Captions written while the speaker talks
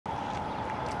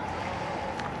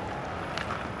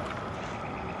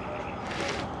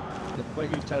what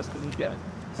you tested again.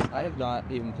 I have not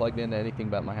even plugged into anything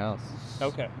but my house.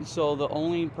 Okay. So the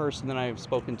only person that I've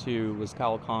spoken to was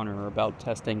Kyle Connor about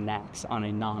testing NACS on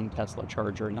a non-Tesla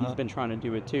charger, and he's been trying to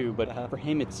do it too, but for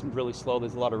him it's really slow.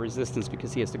 There's a lot of resistance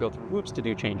because he has to go through hoops to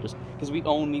do changes, because we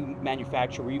own the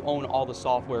manufacturer, we own all the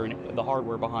software and the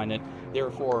hardware behind it.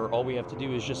 Therefore, all we have to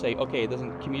do is just say, okay, it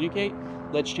doesn't communicate,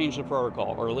 let's change the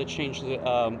protocol, or let's change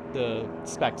the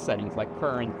spec settings, like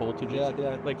current voltages.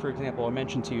 Yeah. Like, for example, I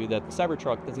mentioned to you that the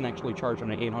Cybertruck doesn't actually charge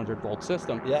on an 800 volt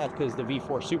system, because the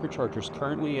V4 superchargers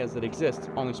currently as it exists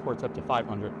only supports up to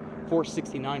 500,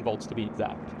 469 volts to be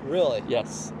exact. Really?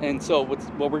 Yes. And so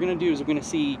what we're going to do is we're going to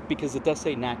see, because it does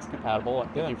say NACS compatible,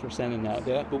 thank you for sending that,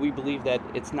 but we believe that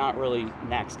it's not really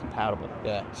NACS compatible.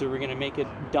 So we're going to make it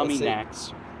dummy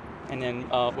NACS, and then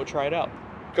we'll try it out.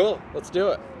 Cool, let's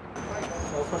do it.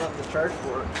 Open up the charge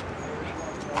port.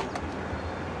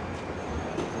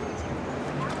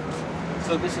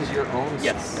 So this is your own?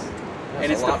 Yes. That's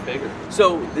And it's a lot bigger.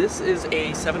 So this is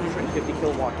a 750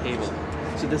 kilowatt cable.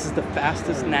 So this is the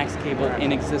fastest NACS cable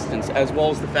in existence, as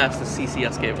well as the fastest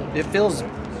CCS cable. It feels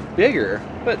bigger,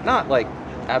 but not like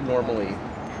abnormally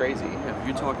crazy. Yeah,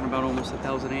 you're talking about almost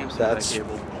 1,000 amps for that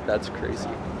cable. That's crazy.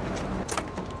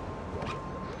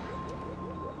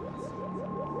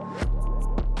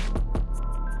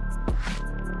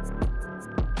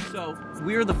 So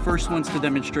we're the first ones to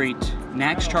demonstrate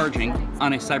NACS charging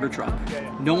on a Cybertruck.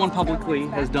 No one publicly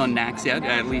has done NACS yet,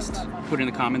 at least put in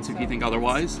the comments if you think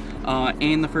otherwise.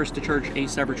 And the first to charge a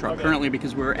Cybertruck. Currently,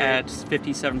 because we're at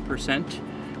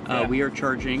 57%, we are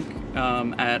charging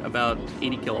at about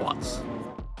 80 kilowatts.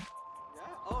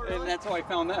 And that's how I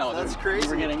found out. That's crazy.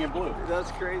 We're getting it blue.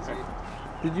 That's crazy.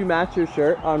 Did you match your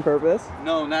shirt on purpose?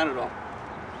 No, not at all.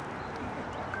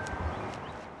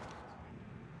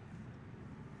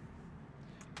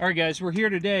 All right, guys, we're here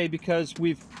today because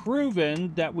we've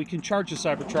proven that we can charge a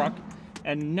Cybertruck,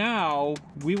 and now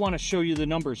we want to show you the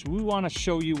numbers. We want to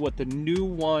show you what the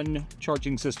NxuOne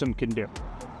charging system can do.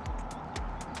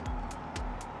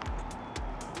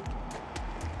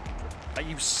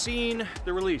 You've seen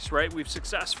the release, right? We've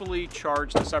successfully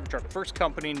charged the Cybertruck. First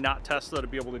company, not Tesla, to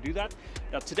be able to do that.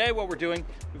 Now today what we're doing,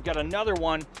 we've got another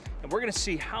one, and we're gonna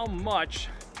see how much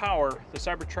power the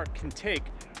Cybertruck can take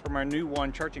from our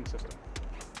NxuOne charging system.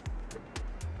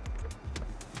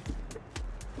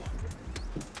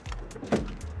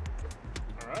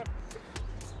 All right.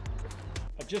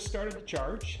 I've just started the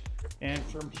charge, and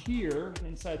from here,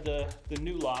 inside the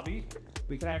new lobby,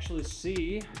 we can actually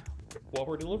see what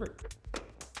we're delivering.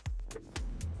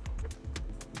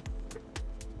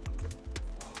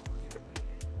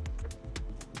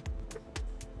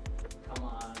 Come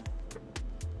on.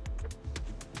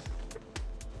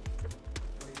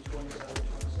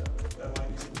 327. That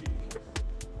line is a peak.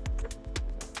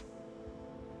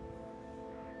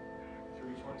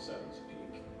 327 is a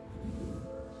peak.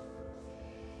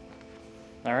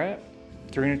 All right,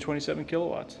 327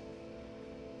 kilowatts.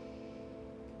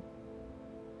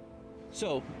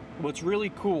 So what's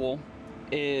really cool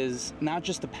is not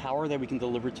just the power that we can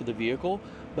deliver to the vehicle,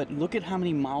 but look at how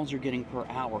many miles you're getting per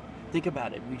hour. Think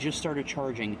about it. We just started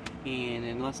charging, and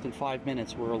in less than 5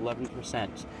 minutes, we're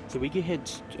 11%. So we can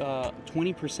hit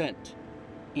 20%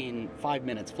 in 5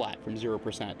 minutes flat from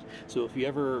 0%. So if you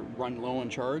ever run low on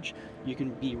charge, you can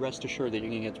be rest assured that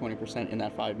you're going to get 20% in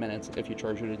that 5 minutes if you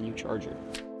charge with a new charger.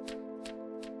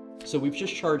 So we've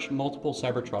just charged multiple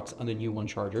Cybertrucks on the NxuOne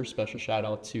charger. Special shout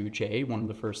out to Jay, one of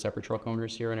the first Cybertruck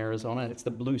owners here in Arizona. It's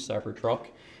the blue Cybertruck.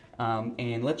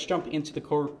 And let's jump into the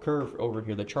curve over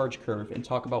here, the charge curve, and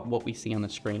talk about what we see on the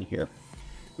screen here.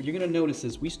 What you're going to notice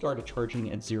is we started charging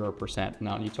at 0%.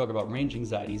 Now, you talk about range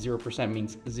anxiety, 0%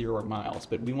 means 0 miles,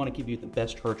 but we want to give you the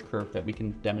best charge curve that we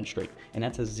can demonstrate, and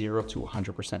that's a 0 to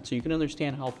 100%. So you can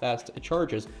understand how fast it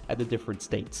charges at the different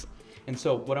states. And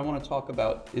so what I want to talk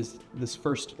about is this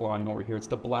first line over here. It's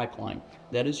the black line.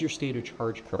 That is your stated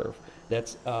charge curve.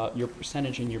 That's your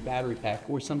percentage in your battery pack,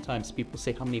 or sometimes people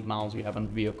say how many miles you have on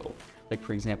the vehicle. Like,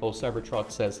 for example,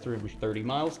 Cybertruck says 330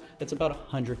 miles. That's about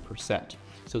 100%.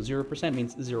 So 0%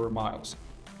 means 0 miles.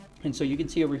 And so you can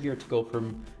see over here to go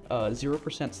from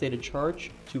 0% stated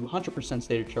charge to 100%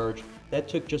 stated charge, that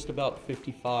took just about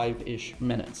 55-ish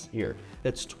minutes here.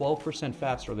 That's 12%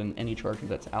 faster than any charger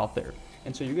that's out there.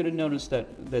 And so you're going to notice that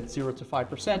 0 to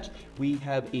 5%, we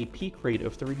have a peak rate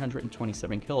of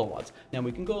 327 kilowatts. Now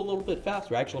we can go a little bit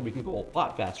faster. Actually, we can go a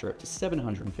lot faster, up to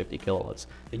 750 kilowatts.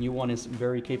 The NxuOne is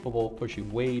very capable of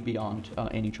pushing way beyond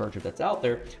any charger that's out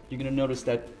there. You're going to notice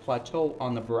that plateau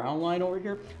on the brown line over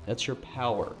here, that's your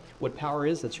power. What power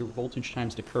is, that's your voltage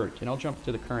times the current. And I'll jump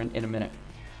to the current in a minute.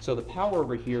 So the power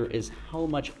over here is how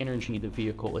much energy the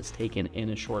vehicle is taken in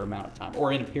a short amount of time,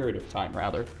 or in a period of time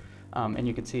rather. And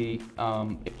you can see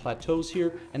it plateaus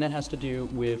here, and that has to do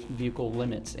with vehicle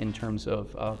limits in terms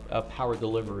of power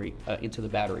delivery into the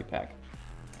battery pack.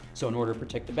 So in order to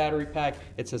protect the battery pack,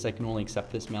 it says I can only accept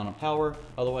this amount of power,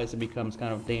 otherwise it becomes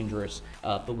kind of dangerous.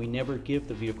 But we never give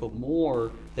the vehicle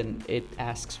more than it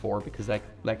asks for, because that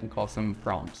can cause some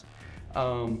problems.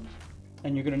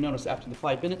 And you're going to notice after the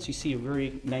 5 minutes, you see a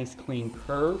very nice clean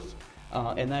curve,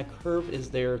 and that curve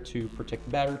is there to protect the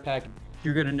battery pack.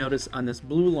 You're going to notice on this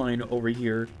blue line over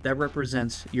here, that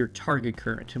represents your target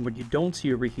current. And what you don't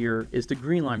see over here is the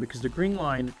green line, because the green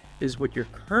line is what your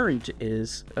current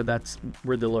is, that's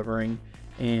we're delivering.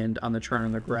 And on the chart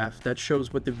on the graph, that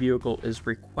shows what the vehicle is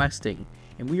requesting.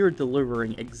 And we are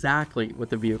delivering exactly what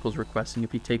the vehicle is requesting.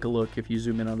 If you take a look, if you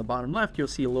zoom in on the bottom left, you'll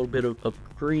see a little bit of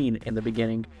green in the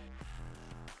beginning.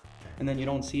 And then you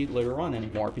don't see it later on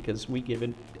anymore, because we give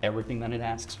it everything that it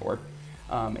asks for.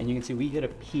 And you can see we hit a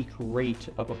peak rate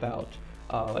of about,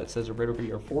 it says right over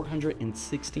here,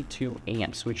 462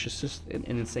 amps, which is just an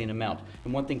insane amount.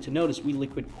 And one thing to notice, we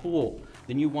liquid cool.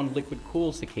 The NxuOne liquid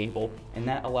cools the cable, and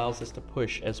that allows us to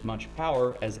push as much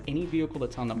power as any vehicle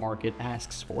that's on the market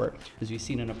asks for. As you've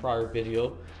seen in a prior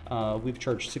video, we've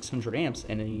charged 600 amps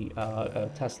in a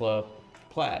Tesla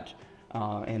Plaid,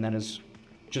 and that is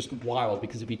just wild,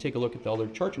 because if you take a look at the other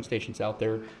charging stations out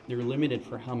there, they're limited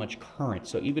for how much current.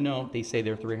 So even though they say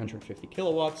they're 350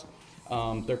 kilowatts,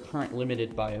 they're current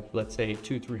limited by, let's say,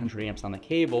 200-300 amps on the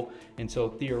cable, and so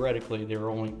theoretically they're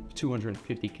only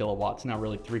 250 kilowatts, not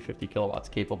really 350 kilowatts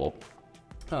capable.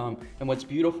 And what's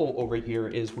beautiful over here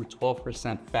is we're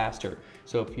 12% faster.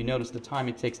 So if you notice the time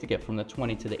it takes to get from the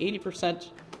 20 to the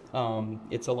 80%,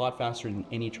 it's a lot faster than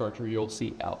any charger you'll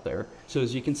see out there. So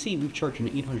as you can see, we've charged an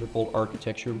 800 volt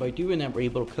architecture, and by doing that we're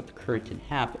able to cut the current in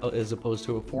half as opposed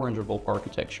to a 400 volt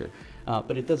architecture.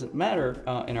 But it doesn't matter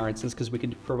in our instance, because we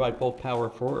can provide both power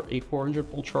for a 400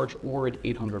 volt charge or an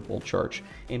 800 volt charge.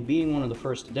 And being one of the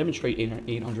first to demonstrate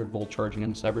 800 volt charging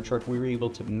in the Cybertruck, we were able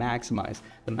to maximize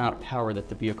the amount of power that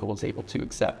the vehicle was able to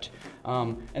accept.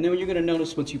 And then what you're going to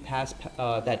notice once you pass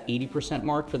that 80%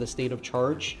 mark for the state of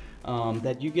charge,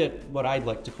 that you get what I'd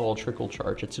like to call a trickle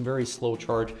charge. It's a very slow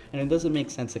charge, and it doesn't make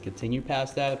sense to continue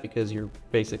past that, because you're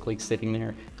basically sitting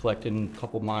there collecting a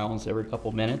couple miles every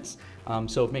couple minutes.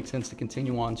 So it makes sense to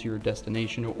continue on to your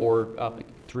destination, or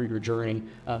through your journey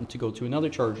to go to another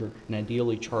charger, and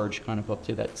ideally charge kind of up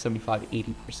to that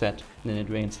 75-80% and then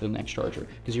advance to the next charger,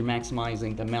 because you're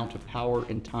maximizing the amount of power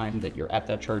and time that you're at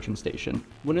that charging station.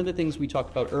 One of the things we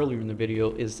talked about earlier in the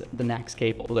video is the NACS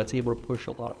cable that's able to push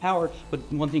a lot of power, but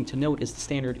one thing to note is the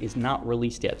standard is not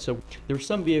released yet. So there are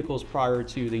some vehicles prior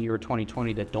to the year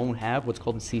 2020 that don't have what's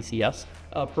called the CCS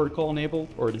protocol enabled,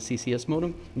 or the CCS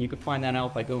modem, and you can find that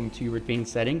out by going to your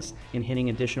advanced settings and hitting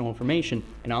additional information,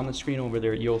 and on the screen over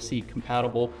there you'll see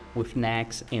compatible with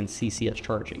NACS and CCS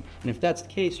charging. And if that's the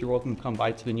case, you're welcome to come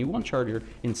by to the NxuOne charger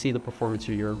and see the performance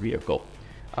of your vehicle.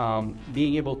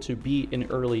 Being able to be an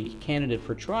early candidate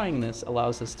for trying this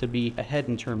allows us to be ahead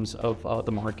in terms of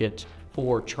the market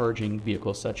for charging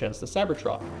vehicles such as the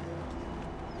Cybertruck.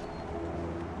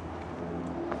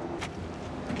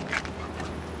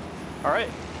 All right,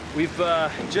 we've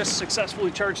just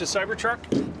successfully charged the Cybertruck,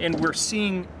 and we're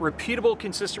seeing repeatable,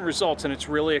 consistent results, and it's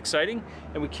really exciting,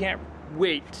 and we can't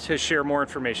wait to share more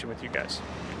information with you guys.